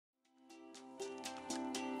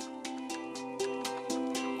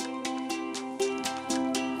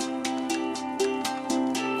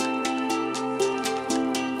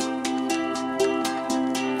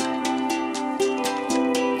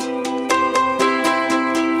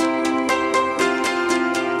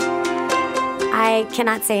I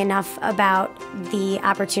cannot say enough about the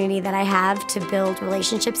opportunity that I have to build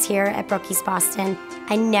relationships here at Brooke East Boston.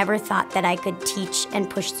 I never thought that I could teach and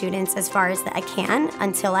push students as far as that I can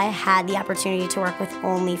until I had the opportunity to work with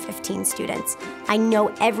only 15 students. I know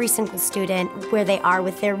every single student, where they are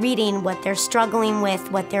with their reading, what they're struggling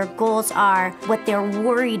with, what their goals are, what they're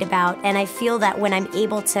worried about, and I feel that when I'm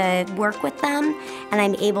able to work with them and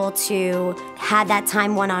I'm able to have that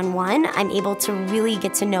time one-on-one, I'm able to really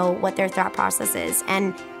get to know what their thought process is.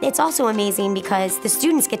 And it's also amazing because the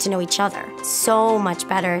students get to know each other so much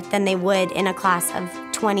better than they would in a class of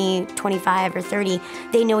 20, 25, or 30.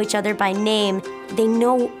 They know each other by name. They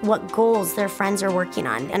know what goals their friends are working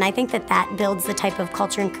on. And I think that that builds the type of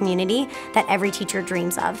culture and community that every teacher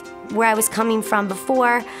dreams of. Where I was coming from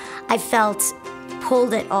before, I felt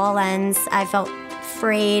pulled at all ends. I felt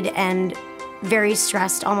afraid and very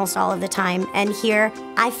stressed almost all of the time. And here,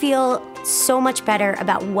 I feel so much better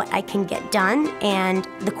about what I can get done and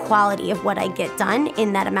the quality of what I get done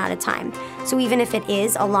in that amount of time. So even if it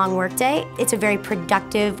is a long work day, it's a very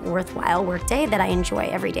productive, worthwhile work day that I enjoy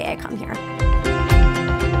every day I come here.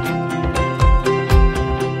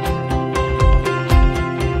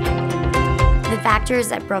 The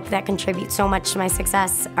factors at Brooke that contribute so much to my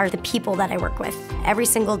success are the people that I work with. Every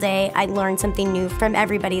single day, I learn something new from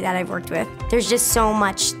everybody that I've worked with. There's just so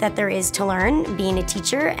much that there is to learn being a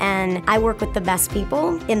teacher, and I work with the best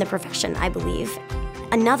people in the profession, I believe.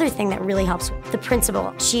 Another thing that really helps, the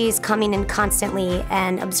principal. She's coming in constantly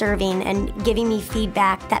and observing and giving me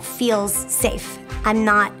feedback that feels safe. I'm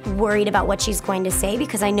not worried about what she's going to say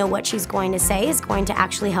because I know what she's going to say is going to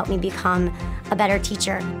actually help me become a better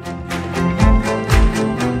teacher.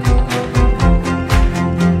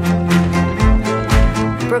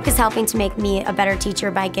 Brooke is helping to make me a better teacher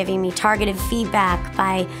by giving me targeted feedback,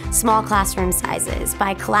 by small classroom sizes,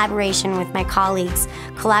 by collaboration with my colleagues,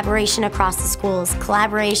 collaboration across the schools,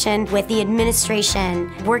 collaboration with the administration,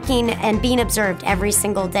 working and being observed every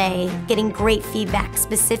single day, getting great feedback,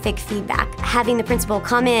 specific feedback, having the principal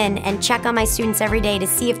come in and check on my students every day to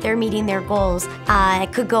see if they're meeting their goals. I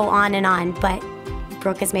could go on and on, but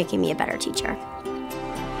Brooke is making me a better teacher.